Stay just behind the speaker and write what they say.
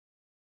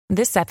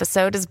This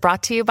episode is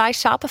brought to you by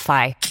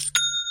Shopify.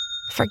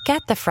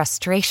 Forget the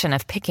frustration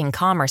of picking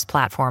commerce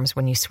platforms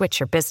when you switch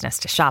your business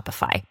to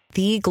Shopify,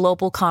 the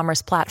global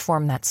commerce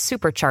platform that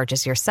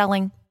supercharges your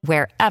selling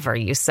wherever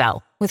you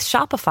sell. With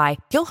Shopify,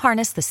 you'll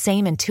harness the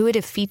same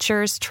intuitive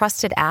features,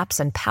 trusted apps,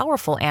 and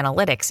powerful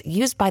analytics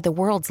used by the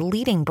world's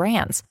leading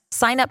brands.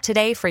 Sign up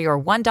today for your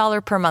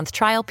 $1 per month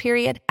trial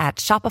period at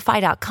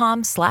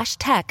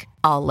shopify.com/tech,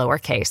 all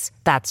lowercase.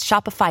 That's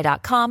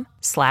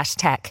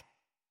shopify.com/tech.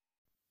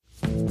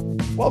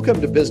 Welcome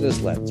to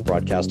Business Lens,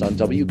 broadcast on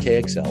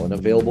WKXL and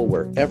available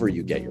wherever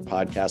you get your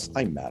podcasts.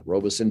 I'm Matt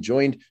Robeson,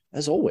 joined,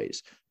 as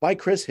always, by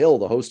Chris Hill,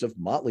 the host of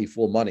Motley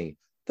Fool Money,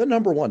 the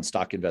 #1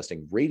 stock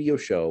investing radio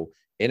show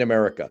in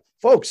America.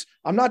 Folks,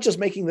 I'm not just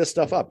making this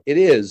stuff up. It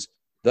is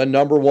the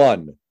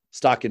 #1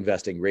 stock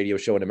investing radio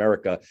show in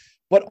America.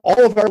 But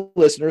all of our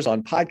listeners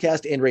on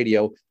podcast and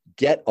radio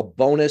get a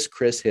bonus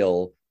Chris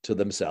Hill to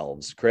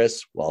themselves.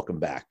 Chris, welcome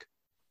back.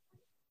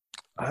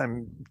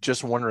 I'm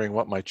just wondering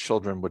what my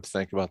children would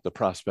think about the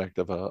prospect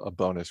of a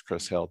bonus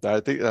Chris Hill. I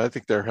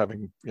think they're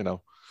having,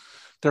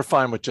 they're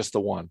fine with just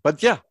the one.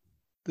 But yeah,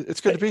 it's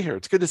good to be here.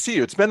 It's good to see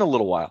you. It's been a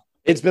little while.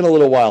 It's been a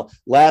little while.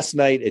 Last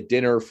night at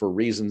dinner, for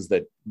reasons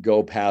that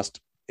go past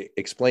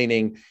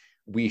explaining,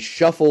 we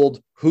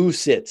shuffled who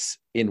sits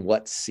in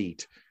what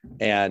seat.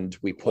 And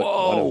we put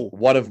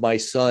one of my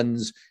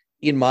sons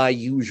in my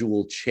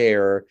usual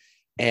chair.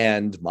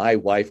 And my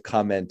wife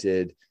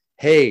commented,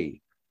 "Hey,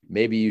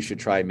 maybe you should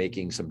try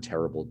making some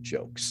terrible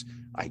jokes."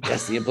 I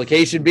guess the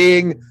implication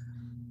being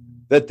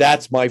that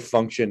that's my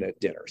function at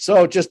dinner.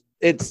 So just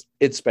it's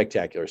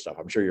spectacular stuff.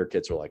 I'm sure your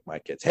kids are like my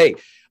kids. Hey,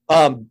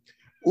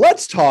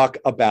 let's talk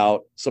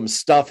about some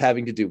stuff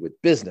having to do with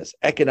business,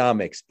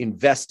 economics,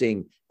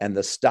 investing, and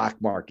the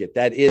stock market.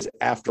 That is,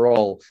 after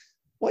all,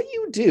 what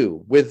you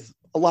do with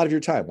a lot of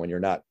your time when you're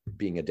not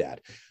being a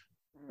dad.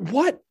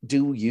 What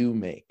do you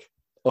make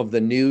of the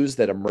news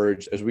that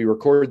emerged as we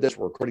record this?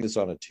 We're recording this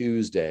on a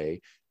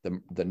Tuesday.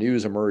 The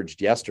news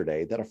emerged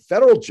yesterday that a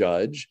federal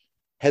judge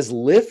has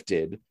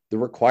lifted the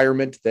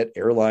requirement that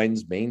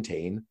airlines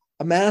maintain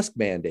a mask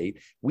mandate.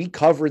 We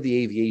cover the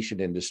aviation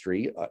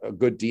industry a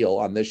good deal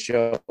on this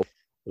show.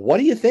 What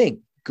do you think?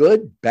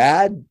 Good,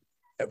 bad,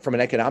 from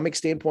an economic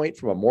standpoint,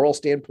 from a moral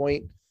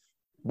standpoint?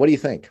 What do you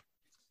think?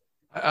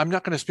 I'm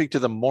not going to speak to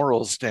the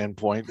moral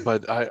standpoint,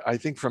 but I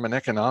think from an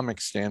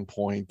economic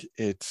standpoint,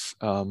 it's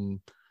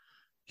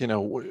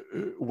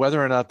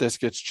whether or not this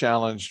gets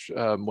challenged,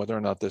 whether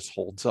or not this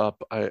holds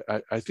up,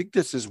 I think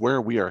this is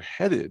where we are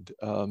headed.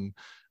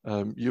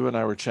 You and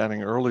I were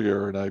chatting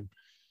earlier, and I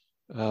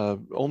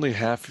only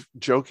half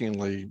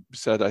jokingly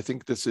said, I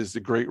think this is the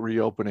Great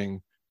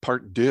Reopening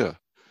Part 2,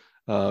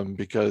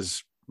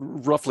 because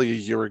roughly a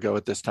year ago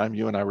at this time,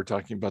 you and I were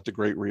talking about the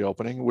Great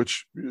Reopening,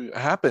 which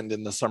happened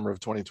in the summer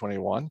of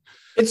 2021.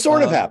 It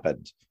sort of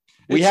happened.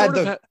 We had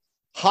the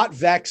hot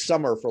vax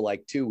summer for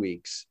like 2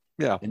 weeks.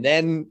 Yeah. And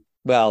then,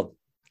 well,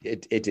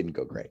 it didn't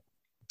go great.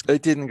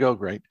 It didn't go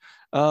great.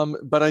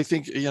 But I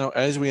think,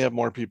 as we have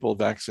more people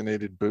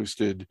vaccinated,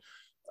 boosted,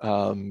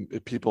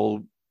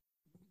 people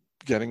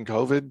getting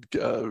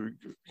COVID,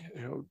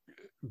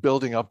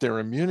 building up their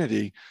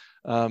immunity,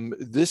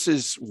 this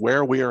is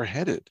where we are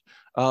headed.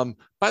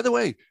 By the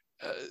way,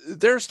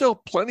 there are still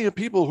plenty of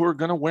people who are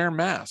going to wear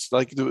masks.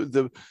 Like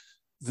the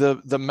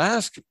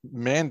mask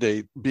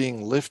mandate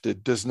being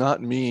lifted does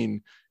not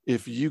mean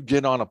if you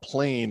get on a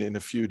plane in a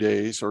few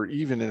days or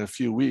even in a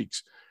few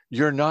weeks,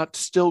 you're not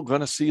still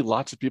going to see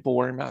lots of people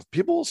wearing masks.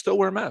 People will still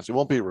wear masks. It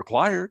won't be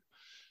required,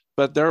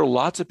 but there are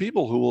lots of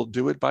people who will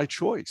do it by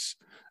choice.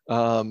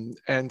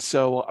 And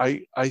so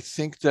I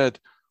think that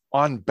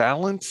on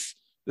balance,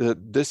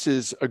 this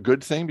is a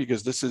good thing,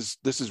 because this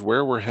is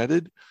where we're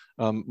headed.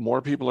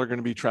 More people are going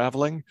to be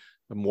traveling.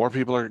 More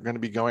people are going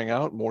to be going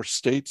out. More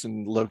states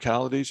and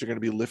localities are going to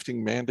be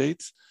lifting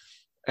mandates.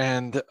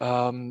 And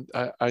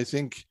I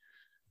think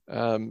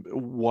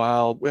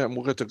while, and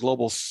we'll get to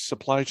global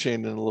supply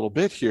chain in a little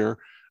bit here,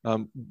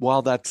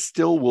 while that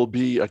still will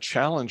be a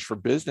challenge for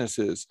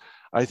businesses,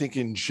 I think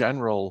in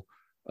general,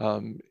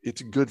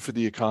 it's good for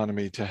the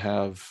economy to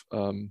have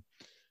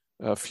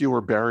fewer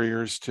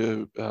barriers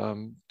to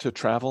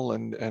travel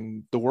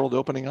and the world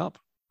opening up.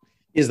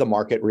 Is the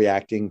market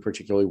reacting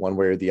particularly one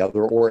way or the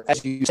other? Or,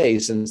 as you say,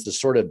 since it's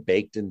sort of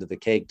baked into the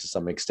cake to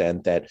some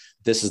extent that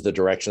this is the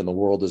direction the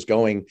world is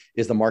going,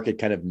 is the market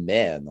kind of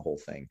meh in the whole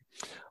thing?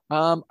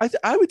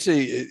 I would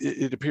say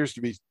it appears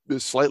to be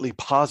slightly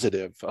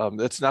positive.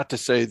 That's not to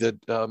say that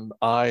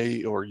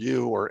I or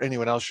you or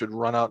anyone else should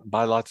run out and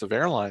buy lots of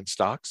airline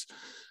stocks,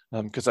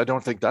 because I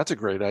don't think that's a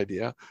great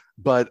idea.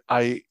 But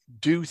I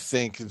do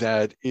think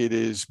that it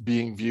is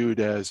being viewed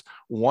as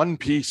one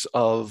piece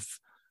of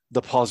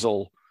the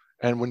puzzle.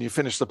 And when you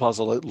finish the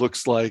puzzle, it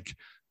looks like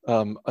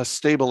a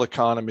stable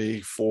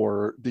economy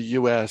for the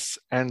US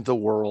and the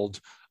world.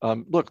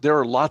 Look, there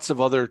are lots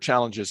of other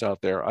challenges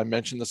out there. I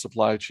mentioned the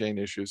supply chain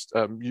issues.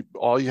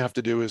 All you have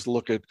to do is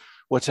look at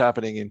what's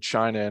happening in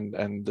China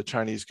and the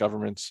Chinese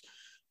government's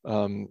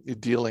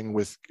dealing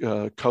with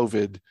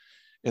COVID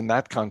in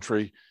that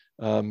country.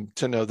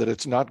 to know that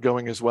it's not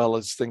going as well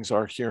as things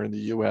are here in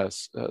the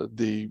U.S.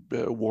 The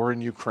war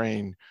in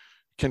Ukraine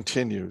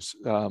continues,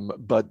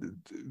 but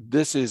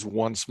this is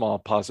one small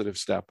positive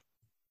step.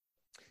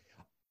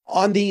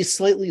 On the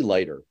slightly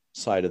lighter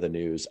side of the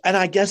news, and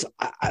I guess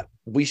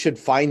we should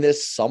find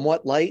this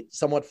somewhat light,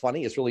 somewhat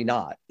funny. It's really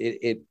not.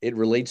 It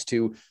relates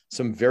to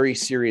some very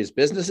serious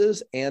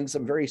businesses and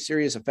some very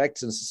serious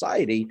effects in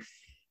society.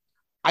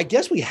 I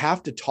guess we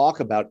have to talk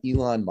about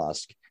Elon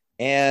Musk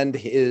and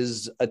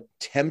his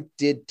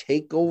attempted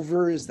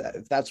takeover,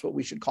 if that's what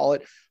we should call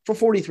it, for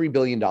 $43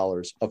 billion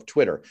of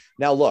Twitter.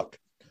 Now, look,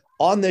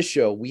 on this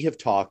show, we have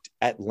talked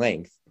at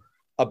length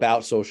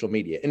about social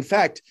media. In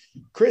fact,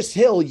 Chris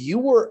Hill, you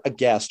were a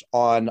guest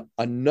on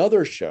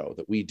another show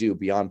that we do,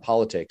 Beyond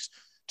Politics,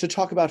 to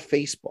talk about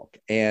Facebook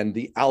and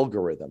the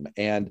algorithm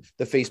and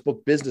the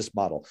Facebook business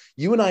model.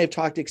 You and I have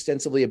talked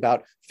extensively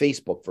about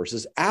Facebook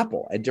versus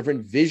Apple and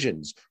different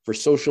visions for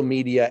social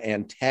media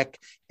and tech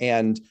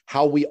and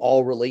how we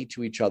all relate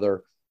to each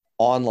other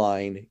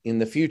online in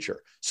the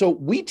future. So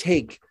we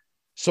take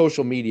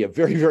social media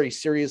very, very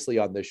seriously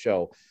on this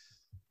show.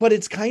 But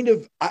it's kind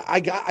of, I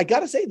got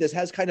to say, this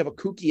has kind of a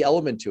kooky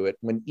element to it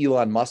when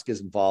Elon Musk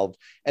is involved.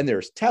 And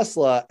there's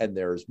Tesla, and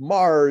there's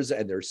Mars,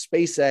 and there's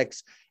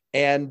SpaceX.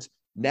 And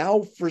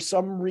now, for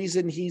some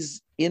reason,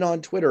 he's in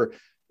on Twitter.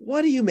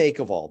 What do you make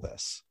of all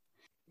this?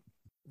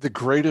 The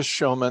greatest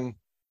showman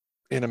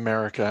in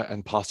America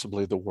and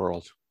possibly the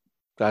world.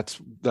 That's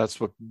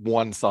what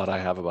one thought I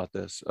have about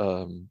this.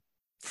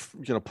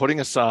 Putting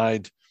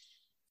aside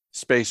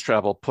space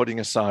travel,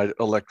 putting aside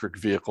electric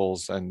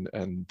vehicles and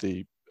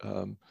the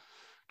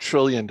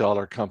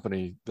trillion-dollar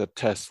company that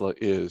Tesla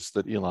is,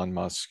 that Elon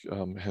Musk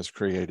has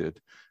created.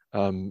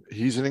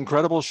 He's an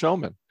incredible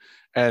showman.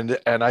 And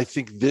I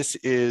think this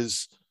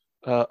is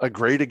a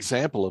great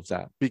example of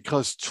that,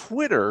 because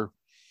Twitter,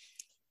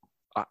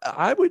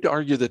 I would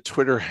argue that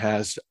Twitter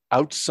has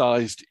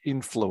outsized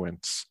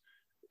influence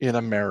in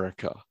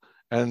America.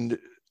 And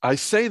I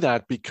say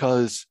that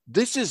because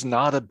this is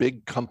not a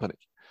big company.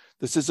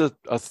 This is a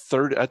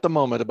third, at the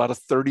moment, about a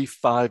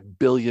 $35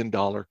 billion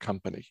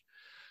company.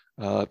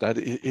 That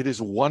it is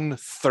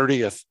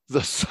 1/30th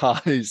the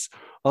size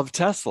of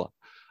Tesla.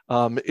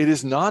 It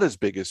is not as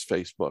big as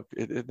Facebook,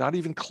 not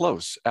even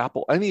close,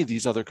 Apple, any of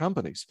these other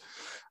companies.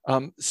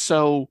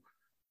 So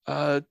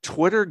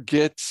Twitter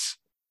gets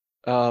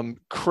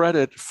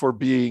credit for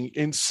being,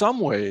 in some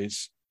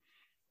ways,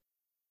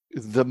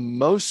 the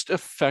most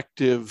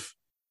effective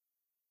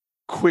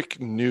quick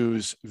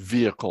news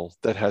vehicle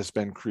that has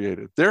been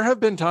created. There have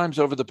been times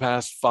over the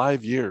past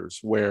 5 years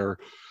where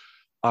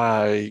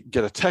I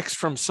get a text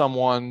from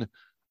someone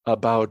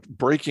about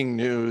breaking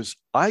news.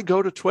 I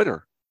go to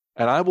Twitter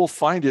and I will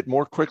find it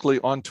more quickly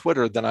on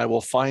Twitter than I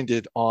will find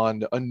it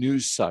on a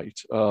news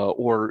site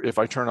or if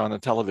I turn on a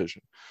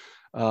television.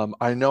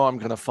 I know I'm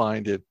going to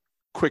find it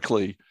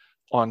quickly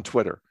on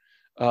Twitter.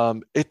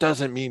 It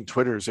doesn't mean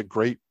Twitter is a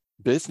great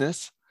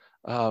business.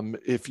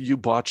 If you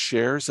bought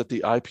shares at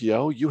the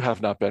IPO, you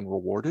have not been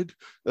rewarded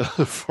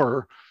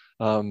for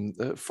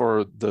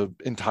the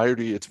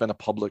entirety. It's been a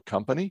public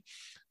company.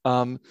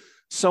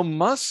 So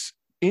Musk's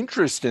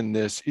interest in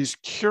this is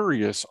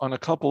curious on a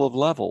couple of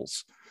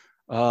levels.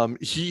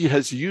 He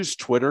has used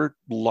Twitter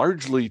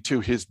largely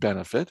to his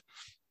benefit.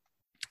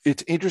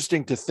 It's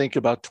interesting to think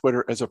about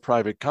Twitter as a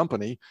private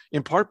company,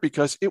 in part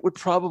because it would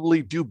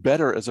probably do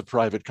better as a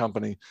private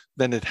company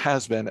than it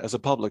has been as a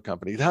public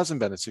company. It hasn't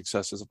been a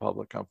success as a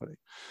public company.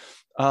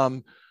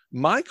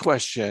 My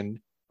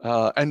question,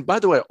 and by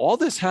the way, all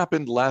this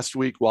happened last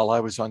week while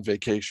I was on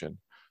vacation.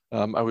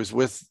 I was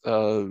with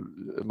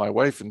my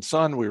wife and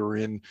son. We were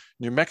in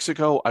New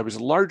Mexico. I was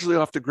largely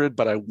off the grid,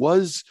 but I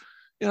was,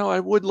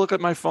 I would look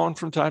at my phone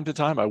from time to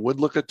time. I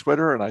would look at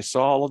Twitter, and I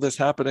saw all of this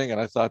happening,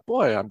 and I thought,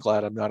 boy, I'm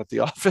glad I'm not at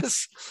the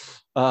office.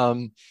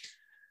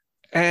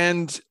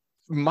 And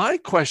my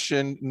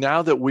question,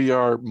 now that we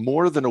are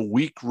more than a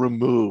week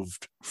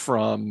removed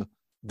from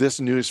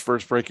this news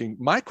first breaking,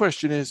 my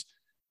question is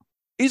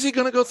he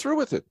going to go through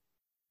with it?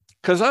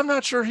 Because I'm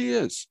not sure he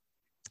is.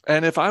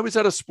 And if I was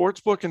at a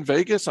sports book in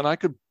Vegas and I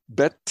could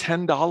bet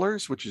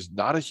 $10, which is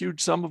not a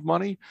huge sum of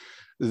money,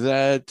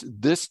 that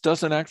this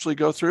doesn't actually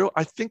go through,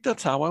 I think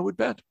that's how I would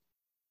bet.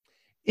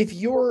 If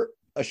you're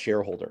a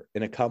shareholder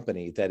in a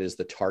company that is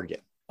the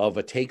target of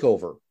a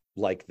takeover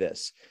like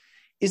this,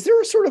 is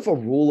there a sort of a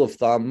rule of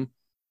thumb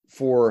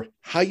for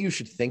how you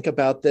should think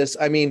about this?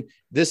 I mean,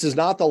 this is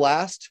not the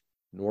last,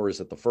 nor is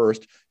it the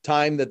first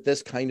time that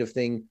this kind of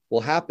thing will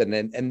happen.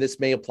 And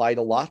this may apply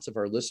to lots of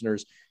our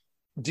listeners.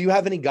 Do you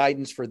have any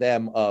guidance for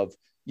them of,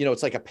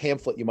 it's like a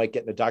pamphlet you might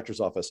get in a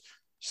doctor's office.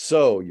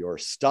 So your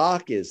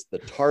stock is the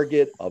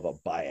target of a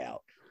buyout.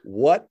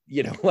 What,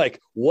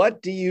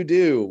 what do you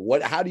do?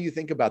 How do you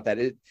think about that?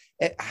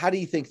 How do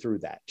you think through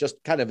that? Just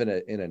kind of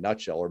in a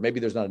nutshell, or maybe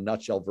there's not a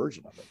nutshell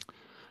version of it.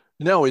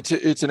 No,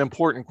 it's an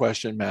important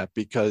question, Matt,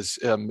 because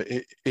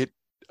it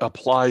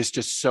applies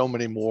to so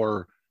many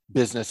more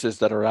businesses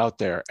that are out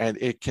there. And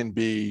it can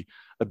be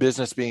a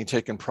business being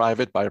taken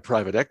private by a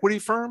private equity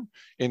firm,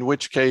 in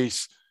which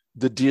case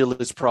the deal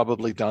is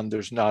probably done.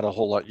 There's not a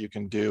whole lot you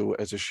can do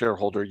as a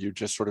shareholder. You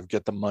just sort of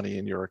get the money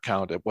in your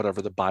account at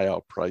whatever the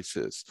buyout price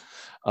is.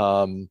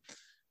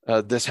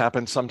 This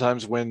happens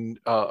sometimes when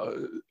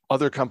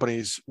other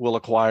companies will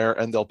acquire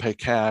and they'll pay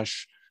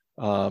cash.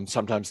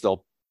 Sometimes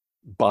they'll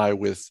buy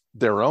with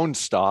their own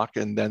stock,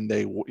 and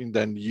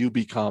then you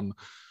become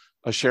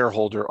a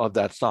shareholder of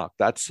that stock.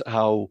 That's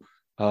how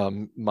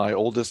my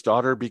oldest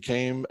daughter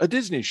became a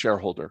Disney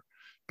shareholder,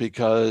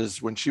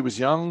 because when she was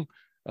young,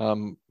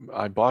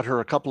 I bought her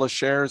a couple of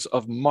shares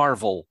of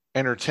Marvel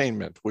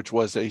Entertainment, which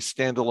was a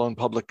standalone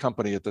public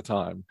company at the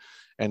time.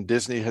 And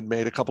Disney had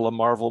made a couple of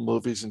Marvel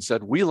movies and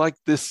said, we like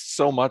this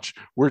so much,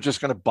 we're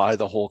just going to buy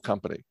the whole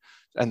company.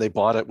 And they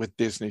bought it with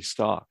Disney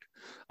stock.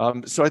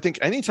 So I think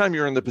anytime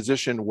you're in the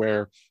position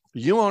where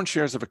you own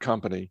shares of a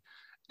company,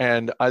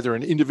 and either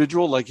an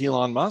individual like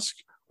Elon Musk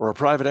or a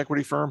private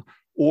equity firm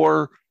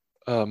or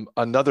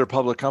another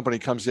public company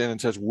comes in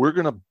and says, we're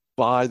going to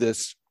buy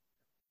this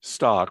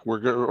stock, we're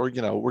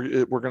going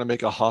to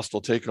make a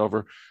hostile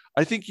takeover,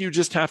 I think you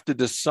just have to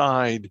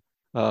decide,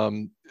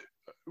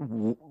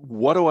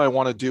 what do I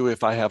want to do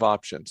if I have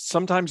options?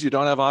 Sometimes you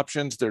don't have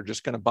options. They're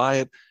just going to buy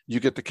it. You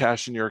get the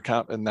cash in your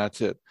account and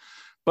that's it.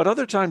 But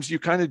other times you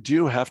kind of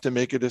do have to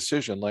make a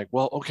decision like,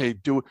 well, okay,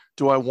 do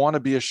I want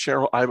to be a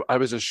shareholder? I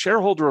was a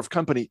shareholder of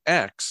company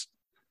X.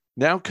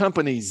 Now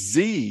company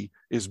Z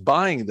is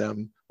buying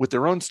them with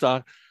their own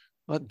stock.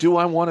 Do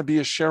I want to be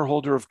a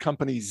shareholder of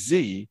company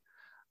Z?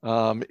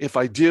 If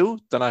I do,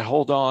 then I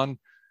hold on.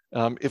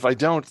 If I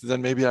don't,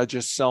 then maybe I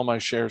just sell my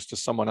shares to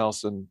someone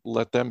else and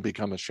let them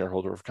become a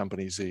shareholder of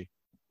company Z.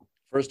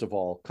 First of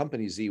all,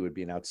 Company Z would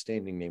be an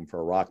outstanding name for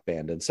a rock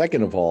band. And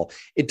second of all,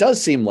 it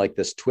does seem like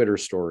this Twitter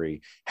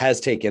story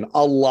has taken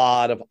a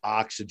lot of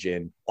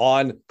oxygen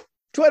on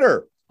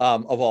Twitter,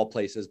 of all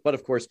places, but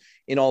of course,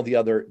 in all the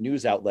other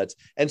news outlets.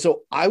 And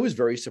so I was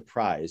very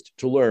surprised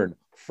to learn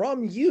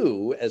from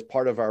you as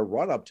part of our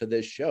run up to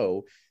this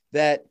show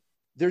that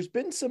there's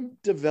been some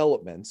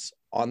developments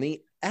on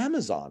the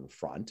Amazon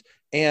front,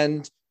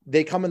 and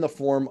they come in the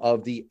form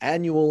of the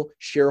annual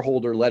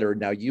shareholder letter.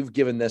 Now, you've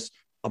given this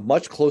a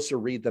much closer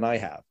read than I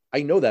have.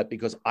 I know that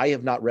because I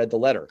have not read the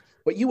letter,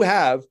 but you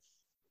have.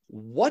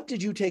 What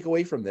did you take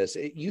away from this?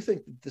 You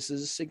think this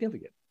is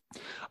significant?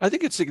 I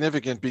think it's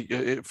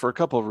significant for a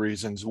couple of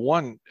reasons.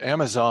 One,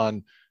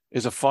 Amazon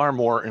is a far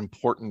more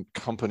important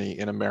company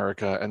in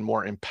America and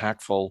more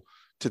impactful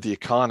to the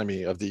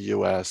economy of the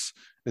US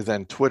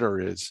than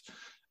Twitter is.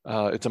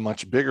 It's a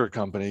much bigger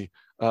company.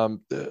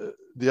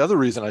 The other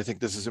reason I think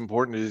this is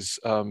important is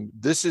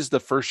this is the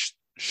first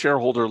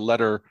shareholder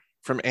letter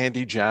from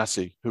Andy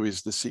Jassy, who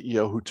is the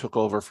CEO who took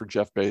over for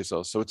Jeff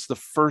Bezos. So it's the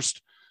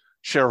first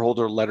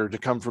shareholder letter to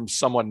come from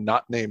someone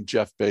not named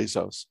Jeff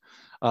Bezos.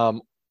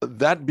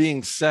 That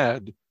being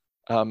said,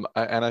 and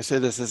I say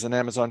this as an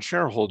Amazon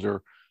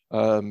shareholder,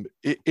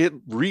 it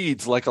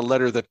reads like a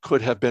letter that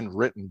could have been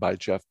written by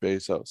Jeff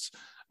Bezos.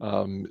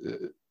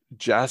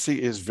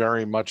 Jassy is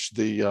very much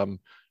the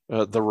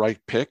right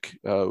pick.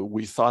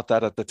 We thought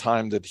that at the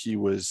time that he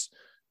was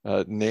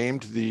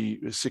named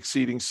the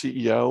succeeding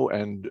CEO,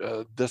 and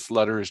this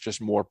letter is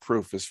just more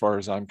proof as far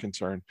as I'm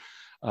concerned.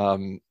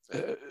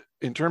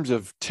 In terms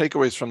of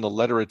takeaways from the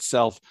letter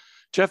itself,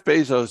 Jeff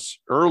Bezos,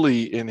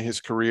 early in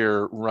his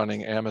career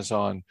running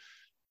Amazon,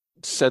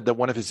 said that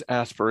one of his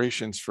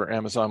aspirations for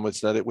Amazon was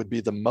that it would be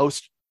the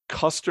most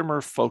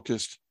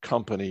customer-focused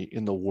company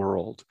in the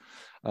world.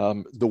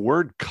 The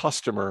word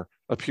customer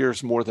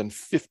appears more than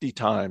 50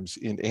 times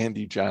in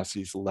Andy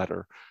Jassy's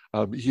letter.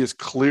 He is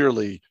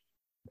clearly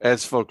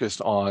as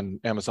focused on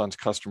Amazon's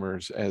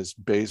customers as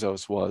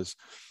Bezos was.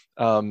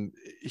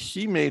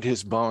 He made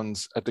his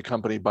bones at the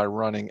company by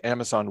running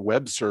Amazon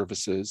Web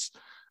Services,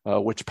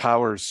 which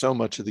powers so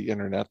much of the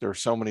internet. There are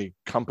so many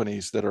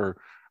companies that are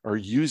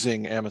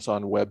using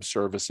Amazon Web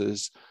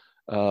Services.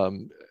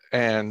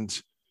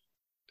 And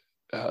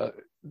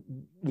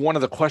one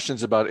of the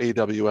questions about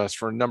AWS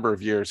for a number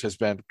of years has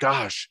been,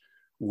 gosh,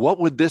 what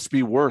would this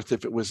be worth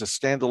if it was a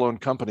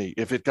standalone company,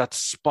 if it got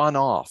spun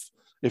off?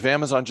 If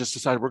Amazon just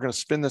decided we're going to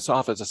spin this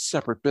off as a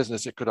separate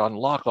business, it could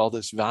unlock all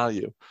this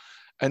value.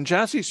 And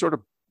Jassy sort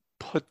of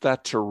put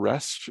that to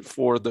rest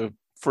for the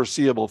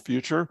foreseeable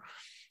future,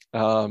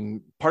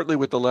 partly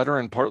with the letter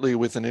and partly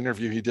with an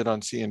interview he did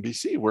on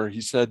CNBC, where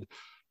he said,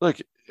 look,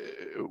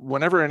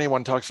 whenever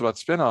anyone talks about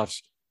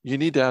spinoffs, you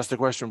need to ask the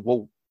question,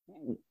 well,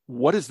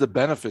 what is the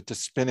benefit to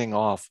spinning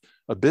off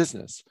a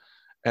business?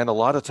 And a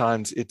lot of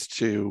times it's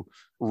to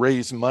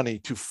raise money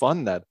to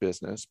fund that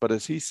business. But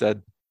as he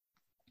said,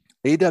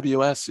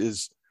 AWS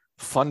is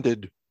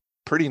funded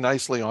pretty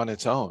nicely on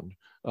its own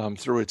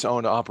through its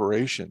own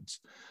operations.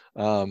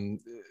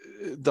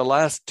 The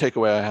last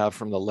takeaway I have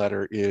from the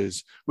letter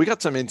is we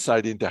got some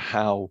insight into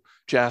how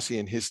Jassy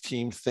and his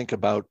team think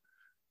about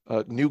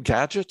new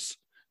gadgets.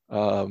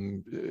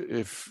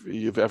 If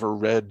you've ever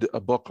read a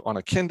book on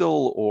a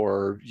Kindle,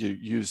 or you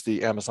use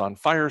the Amazon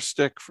Fire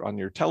Stick on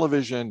your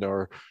television,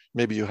 or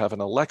maybe you have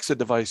an Alexa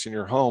device in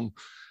your home,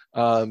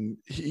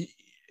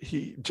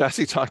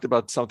 Jassy talked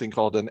about something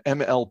called an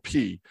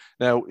MLP.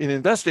 Now, in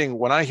investing,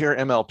 when I hear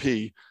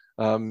MLP,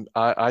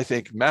 I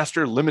think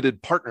Master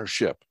Limited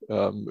Partnership,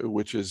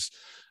 which is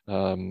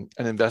an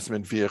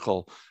investment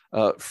vehicle.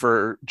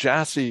 For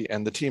Jassy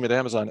and the team at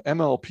Amazon,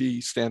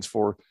 MLP stands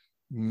for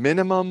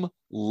Minimum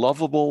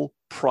Lovable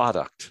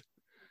Product.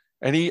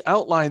 And he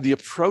outlined the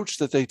approach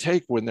that they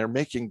take when they're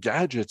making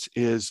gadgets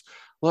is,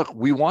 look,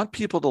 we want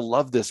people to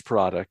love this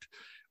product,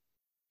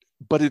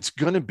 but it's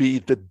going to be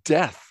the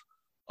death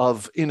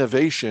of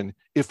innovation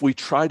if we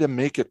try to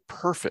make it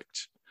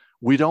perfect.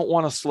 We don't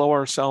want to slow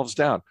ourselves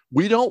down.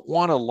 We don't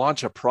want to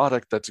launch a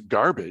product that's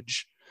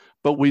garbage,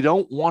 but we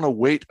don't want to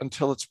wait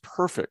until it's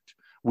perfect.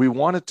 We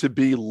want it to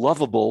be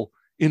lovable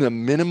in a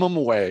minimum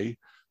way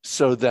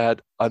so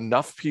that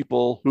enough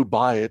people who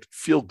buy it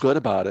feel good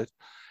about it.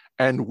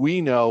 And we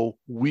know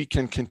we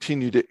can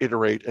continue to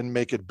iterate and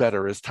make it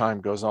better as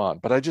time goes on.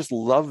 But I just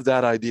love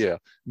that idea,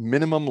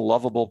 minimum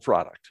lovable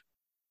product.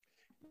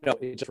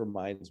 It just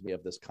reminds me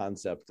of this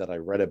concept that I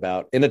read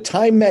about in a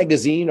Time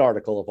magazine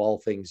article of all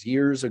things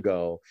years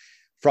ago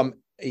from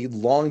a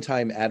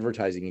longtime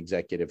advertising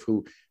executive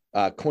who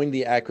coined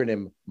the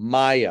acronym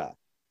MAYA,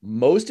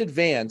 most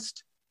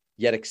advanced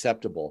yet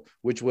acceptable,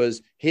 which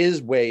was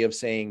his way of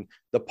saying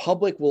the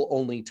public will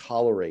only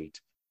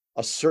tolerate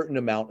a certain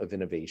amount of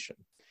innovation.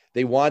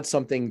 They want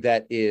something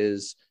that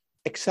is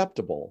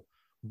acceptable,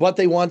 but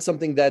they want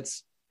something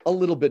that's a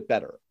little bit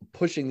better,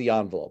 pushing the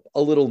envelope,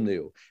 a little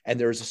new. And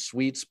there's a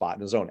sweet spot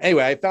in his own.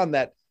 Anyway, I found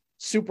that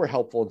super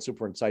helpful and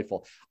super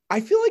insightful.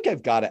 I feel like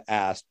I've got to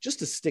ask, just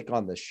to stick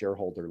on this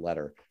shareholder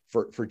letter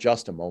for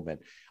just a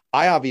moment.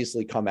 I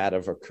obviously come out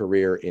of a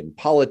career in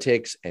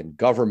politics and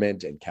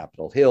government and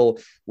Capitol Hill,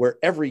 where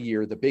every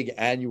year the big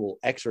annual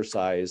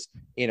exercise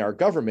in our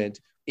government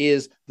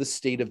is the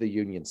State of the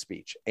Union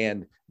speech.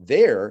 And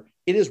there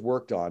it is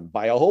worked on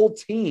by a whole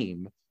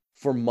team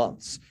for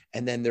months.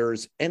 And then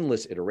there's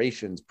endless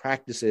iterations,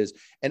 practices,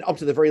 and up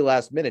to the very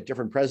last minute,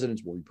 different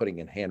presidents will be putting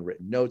in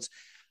handwritten notes.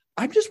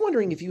 I'm just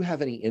wondering if you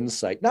have any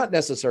insight, not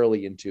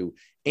necessarily into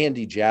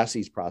Andy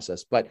Jassy's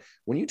process, but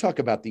when you talk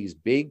about these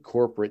big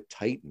corporate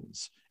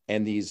titans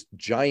and these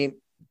giant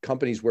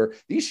companies where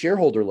these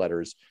shareholder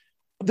letters,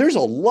 there's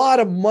a lot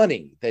of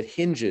money that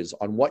hinges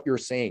on what you're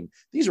saying.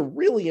 These are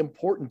really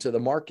important to the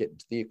market,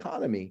 to the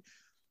economy.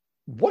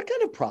 What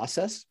kind of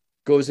process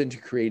goes into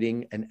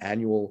creating an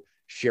annual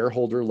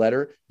shareholder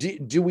letter?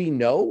 Do we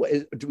know?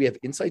 Do we have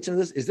insights into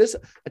this? Is this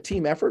a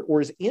team effort, or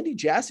is Andy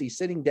Jassy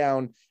sitting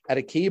down at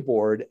a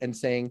keyboard and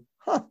saying,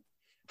 how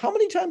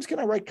many times can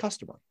I write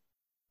customer?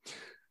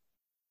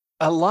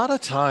 A lot of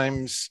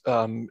times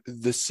the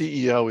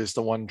CEO is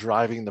the one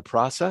driving the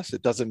process.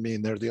 It doesn't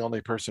mean they're the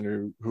only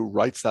person who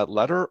writes that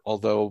letter,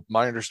 although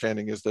my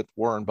understanding is that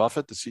Warren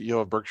Buffett, the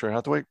CEO of Berkshire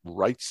Hathaway,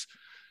 writes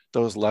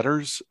those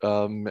letters.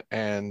 I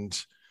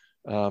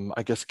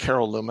guess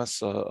Carol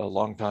Loomis, a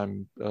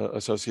longtime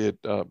associate,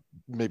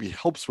 maybe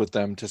helps with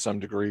them to some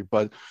degree.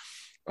 But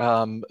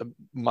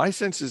my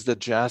sense is that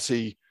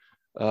Jassy,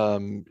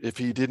 if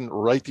he didn't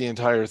write the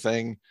entire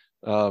thing,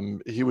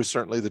 he was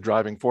certainly the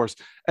driving force.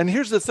 And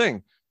here's the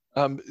thing,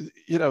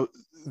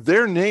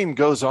 their name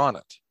goes on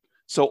it.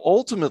 So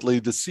ultimately,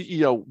 the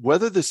CEO,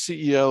 whether the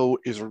CEO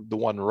is the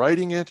one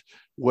writing it,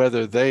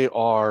 whether they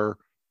are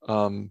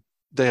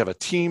they have a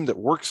team that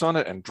works on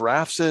it and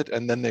drafts it,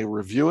 and then they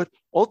review it.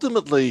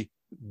 Ultimately,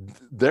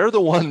 they're the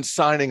ones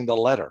signing the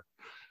letter.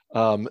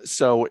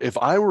 So if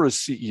I were a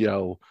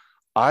CEO,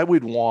 I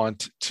would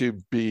want to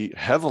be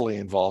heavily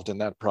involved in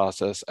that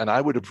process, and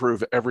I would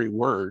approve every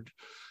word.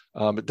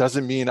 It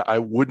doesn't mean I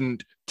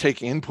wouldn't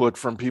take input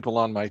from people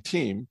on my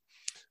team,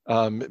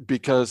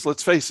 because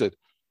let's face it,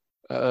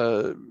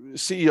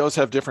 CEOs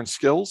have different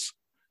skills.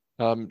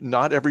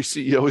 Not every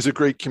CEO is a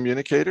great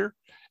communicator.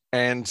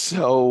 And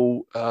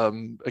so,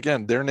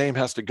 again, their name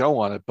has to go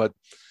on it. But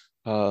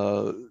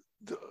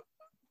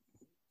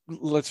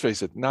let's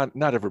face it, not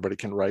everybody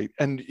can write.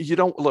 And you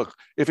don't look,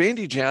 if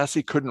Andy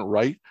Jassy couldn't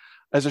write,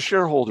 as a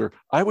shareholder,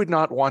 I would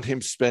not want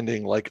him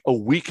spending like a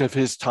week of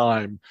his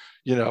time,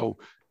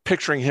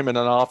 picturing him in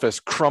an office,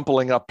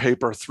 crumpling up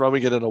paper,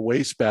 throwing it in a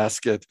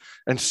wastebasket,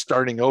 and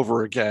starting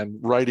over again,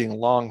 writing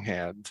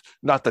longhand.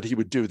 Not that he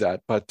would do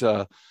that, but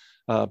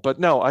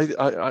no,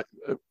 I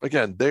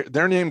again,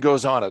 their name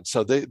goes on it,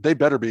 so they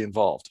better be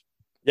involved.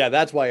 Yeah,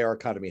 that's why our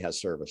economy has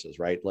services,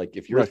 right? Like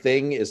if your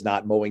thing is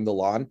not mowing the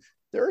lawn,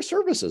 there are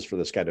services for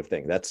this kind of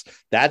thing.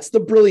 That's the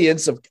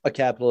brilliance of a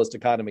capitalist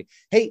economy.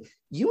 Hey,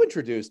 you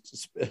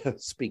introduced,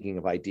 speaking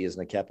of ideas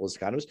in a capitalist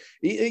economy,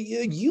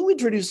 you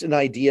introduced an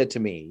idea to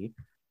me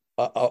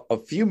a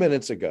few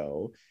minutes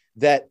ago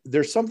that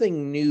there's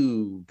something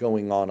new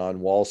going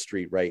on Wall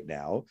Street right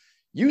now.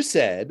 You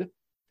said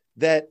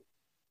that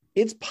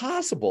it's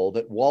possible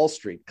that Wall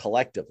Street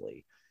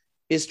collectively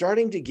is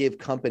starting to give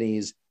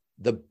companies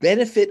the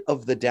benefit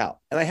of the doubt.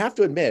 And I have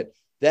to admit,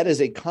 that is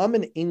a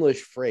common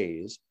English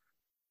phrase,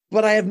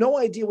 but I have no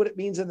idea what it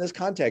means in this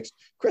context.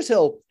 Chris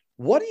Hill,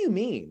 what do you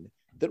mean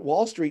that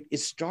Wall Street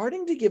is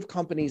starting to give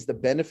companies the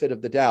benefit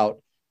of the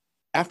doubt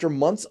after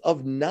months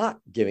of not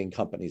giving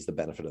companies the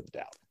benefit of the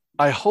doubt?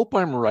 I hope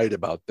I'm right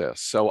about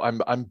this. So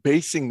I'm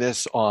basing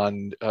this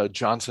on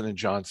Johnson &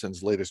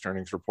 Johnson's latest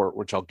earnings report,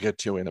 which I'll get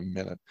to in a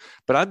minute.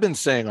 But I've been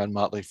saying on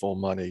Motley Fool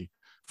Money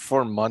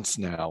for months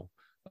now,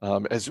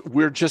 as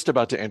we're just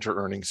about to enter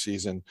earnings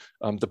season,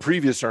 the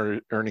previous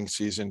earnings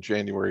season,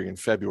 January and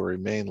February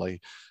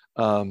mainly,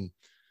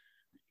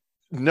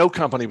 no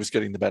company was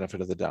getting the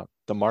benefit of the doubt.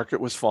 The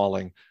market was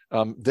falling.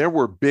 There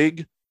were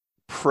big,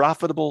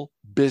 profitable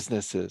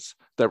businesses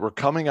that were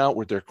coming out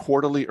with their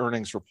quarterly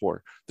earnings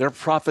report. Their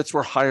profits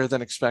were higher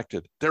than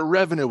expected. Their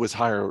revenue was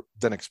higher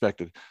than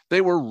expected.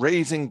 They were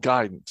raising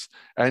guidance.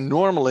 And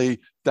normally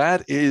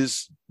that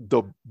is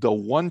the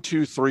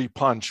 1-2-3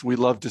 punch we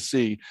love to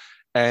see.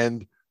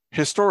 And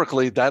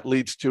historically, that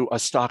leads to a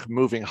stock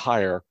moving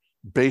higher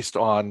based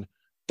on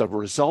the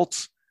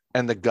results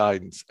and the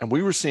guidance. And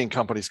we were seeing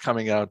companies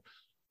coming out,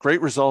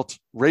 great results,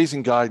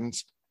 raising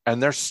guidance,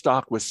 and their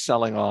stock was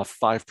selling off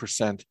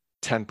 5%,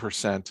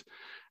 10%.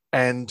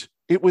 And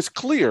it was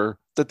clear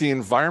that the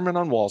environment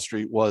on Wall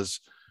Street was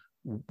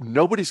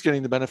nobody's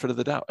getting the benefit of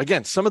the doubt.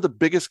 Again, some of the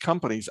biggest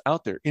companies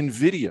out there,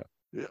 NVIDIA,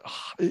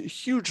 a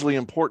hugely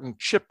important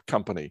chip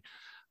company,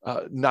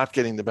 not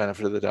getting the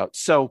benefit of the doubt.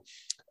 So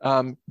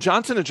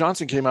Johnson &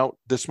 Johnson came out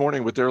this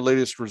morning with their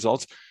latest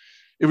results.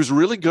 It was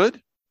really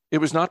good. It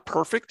was not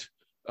perfect.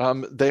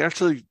 They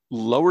actually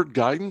lowered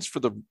guidance for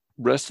the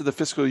rest of the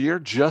fiscal year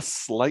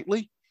just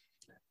slightly.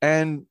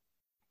 And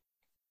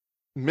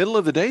middle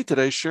of the day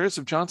today, shares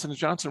of Johnson &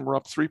 Johnson were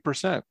up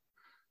 3%.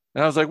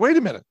 And I was like, wait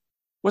a minute,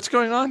 what's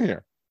going on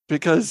here?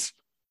 Because,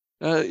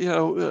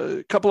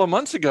 a couple of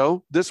months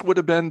ago, this would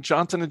have been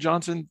Johnson &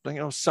 Johnson,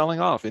 selling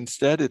off.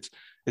 Instead,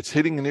 it's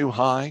hitting a new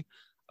high.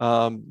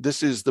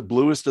 This is the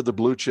bluest of the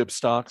blue chip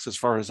stocks as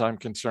far as I'm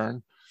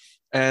concerned.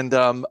 And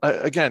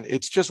again,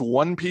 it's just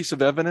one piece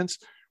of evidence.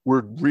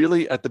 We're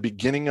really at the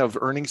beginning of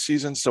earnings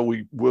season. So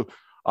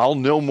I'll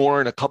know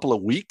more in a couple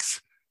of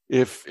weeks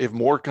if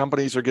more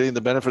companies are getting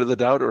the benefit of the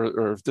doubt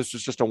or if this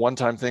is just a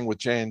one-time thing with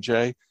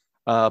J&J.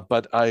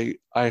 But I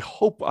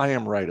hope I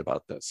am right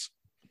about this.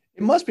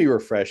 It must be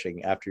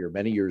refreshing after your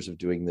many years of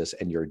doing this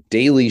and your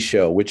daily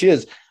show, which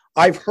is,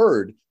 I've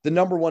heard, the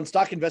 #1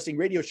 stock investing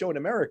radio show in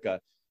America.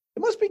 It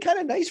must be kind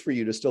of nice for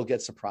you to still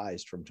get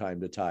surprised from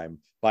time to time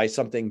by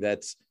something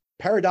that's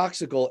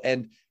paradoxical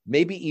and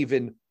maybe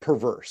even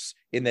perverse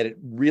in that it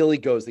really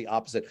goes the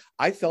opposite.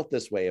 I felt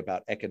this way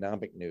about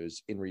economic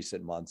news in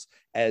recent months,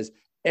 as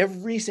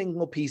every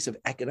single piece of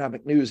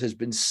economic news has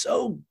been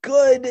so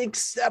good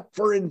except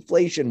for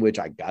inflation, which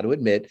I got to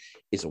admit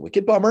is a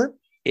wicked bummer.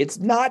 It's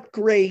not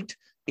great.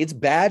 It's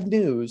bad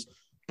news,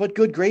 but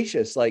good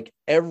gracious, like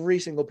every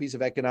single piece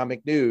of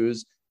economic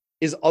news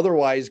is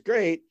otherwise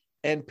great.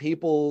 And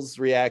people's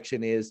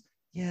reaction is,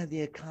 yeah,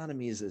 the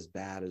economy is as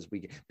bad as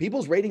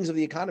people's ratings of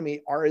the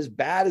economy are as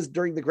bad as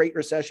during the Great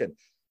Recession.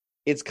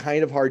 It's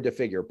kind of hard to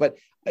figure. But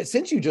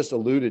since you just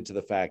alluded to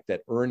the fact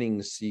that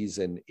earnings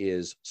season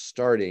is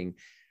starting,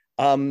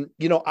 I'm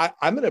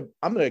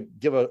gonna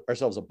give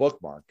ourselves a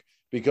bookmark,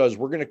 because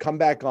we're going to come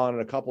back on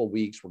in a couple of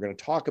weeks. We're going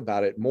to talk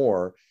about it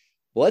more.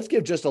 But let's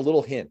give just a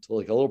little hint,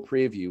 like a little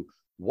preview.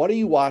 What are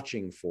you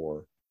watching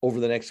for over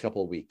the next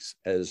couple of weeks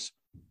as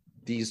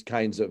these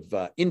kinds of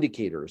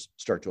indicators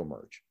start to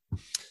emerge?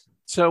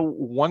 So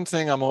one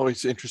thing I'm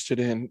always interested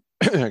in,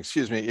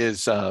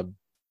 is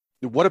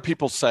what do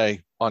people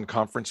say on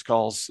conference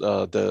calls?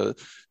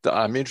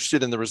 I'm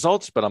interested in the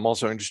results, but I'm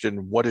also interested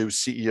in what do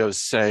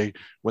CEOs say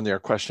when they are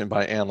questioned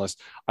by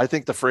analysts. I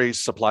think the phrase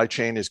supply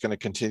chain is going to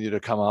continue to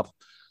come up.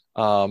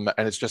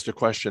 And it's just a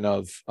question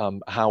of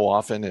how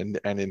often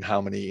and in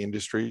how many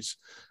industries.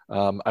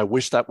 I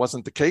wish that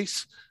wasn't the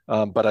case,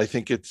 but I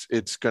think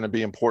it's going to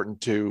be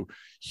important to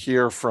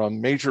hear from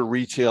major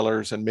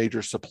retailers and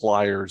major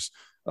suppliers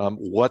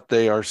what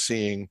they are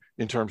seeing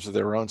in terms of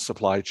their own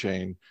supply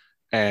chain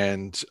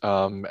and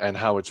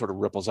how it sort of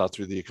ripples out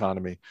through the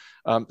economy.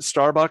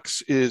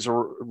 Starbucks is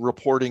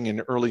reporting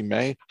in early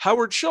May.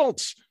 Howard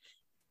Schultz,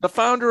 the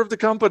founder of the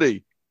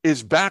company,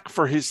 is back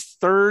for his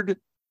third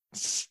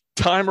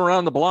time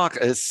around the block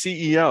as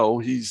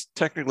CEO. He's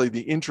technically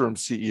the interim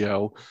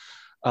CEO,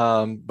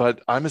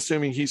 but I'm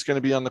assuming he's going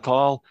to be on the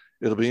call.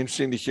 It'll be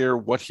interesting to hear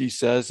what he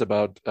says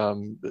about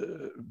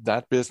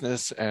that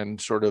business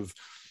and sort of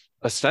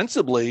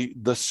ostensibly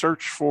the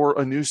search for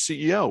a new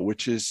CEO,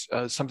 which is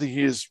something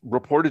he is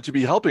reported to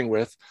be helping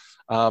with.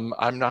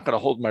 I'm not going to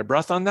hold my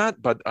breath on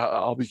that, but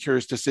I'll be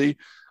curious to see.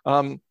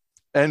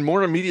 And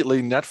more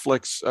immediately,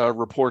 Netflix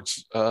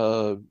reports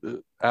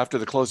after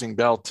the closing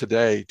bell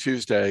today,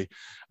 Tuesday.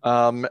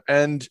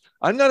 And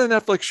I'm not a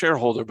Netflix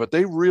shareholder, but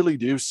they really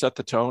do set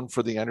the tone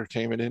for the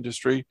entertainment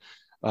industry.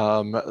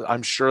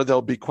 I'm sure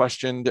they'll be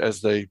questioned,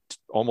 as they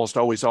almost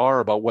always are,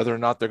 about whether or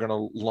not they're going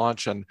to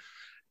launch an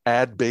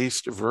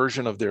ad-based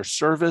version of their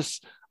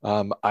service.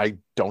 I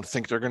don't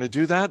think they're going to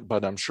do that,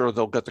 but I'm sure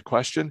they'll get the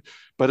question.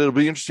 But it'll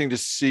be interesting to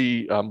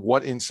see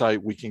what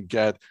insight we can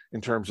get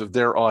in terms of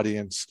their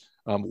audience,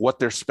 what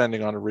they're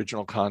spending on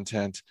original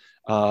content,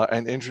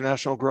 and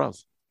international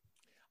growth.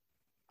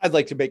 I'd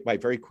like to make my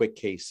very quick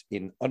case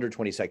in under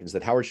 20 seconds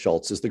that Howard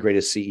Schultz is the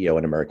greatest CEO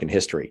in American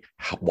history.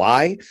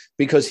 Why?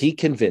 Because he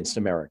convinced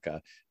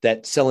America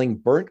that selling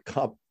burnt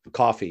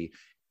coffee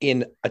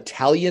in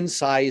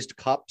Italian-sized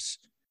cups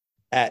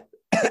at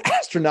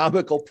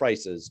astronomical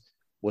prices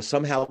was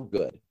somehow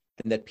good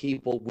and that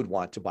people would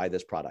want to buy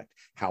this product.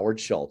 Howard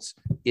Schultz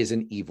is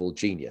an evil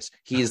genius.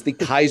 He is the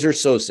Kaiser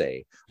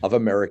Sose of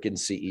American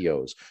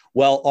CEOs.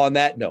 Well, on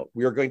that note,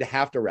 we are going to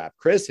have to wrap.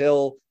 Chris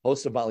Hill,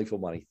 host of Motley Fool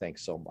Money,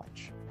 thanks so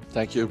much.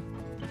 Thank you.